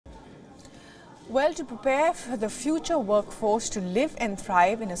Well, to prepare for the future workforce to live and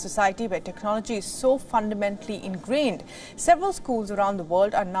thrive in a society where technology is so fundamentally ingrained, several schools around the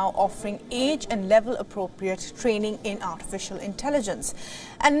world are now offering age and level appropriate training in artificial intelligence.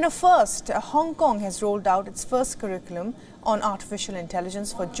 And in a first, Hong Kong has rolled out its first curriculum on artificial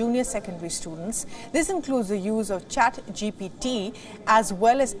intelligence for junior secondary students. This includes the use of ChatGPT as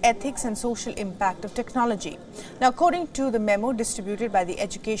well as ethics and social impact of technology. Now, according to the memo distributed by the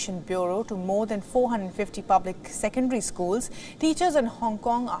Education Bureau to more than 450 public secondary schools, teachers in Hong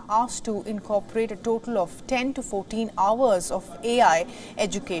Kong are asked to incorporate a total of 10 to 14 hours of AI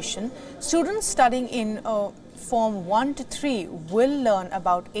education. Students studying in Form 1 to 3 will learn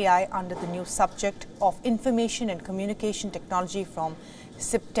about AI under the new subject of Information and Communication Technology from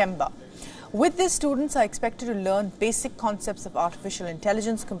September. With this, students are expected to learn basic concepts of artificial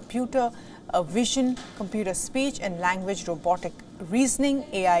intelligence, computer vision, computer speech and language, robotic reasoning,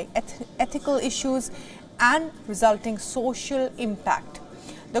 AI ethical issues, and resulting social impact.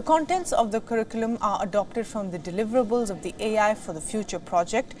 The contents of the curriculum are adopted from the deliverables of the AI for the Future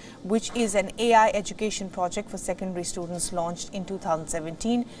project, which is an AI education project for secondary students launched in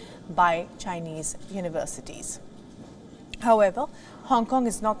 2017 by Chinese universities. However, Hong Kong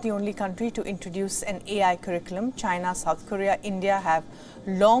is not the only country to introduce an AI curriculum. China, South Korea, India have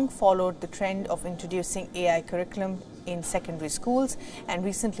long followed the trend of introducing AI curriculum in secondary schools, and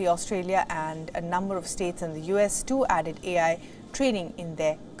recently Australia and a number of states in the US too added AI training in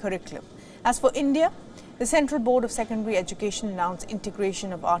their curriculum. As for India, the Central Board of Secondary Education announced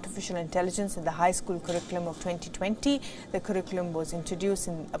integration of artificial intelligence in the high school curriculum of 2020. The curriculum was introduced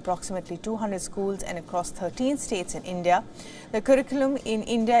in approximately 200 schools and across 13 states in India. The curriculum in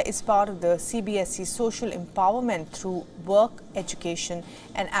India is part of the CBSE Social Empowerment through Work, Education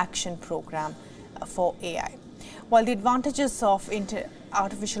and Action program for AI. While the advantages of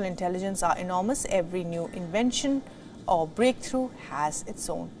artificial intelligence are enormous, every new invention or breakthrough has its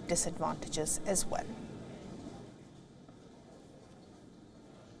own disadvantages as well.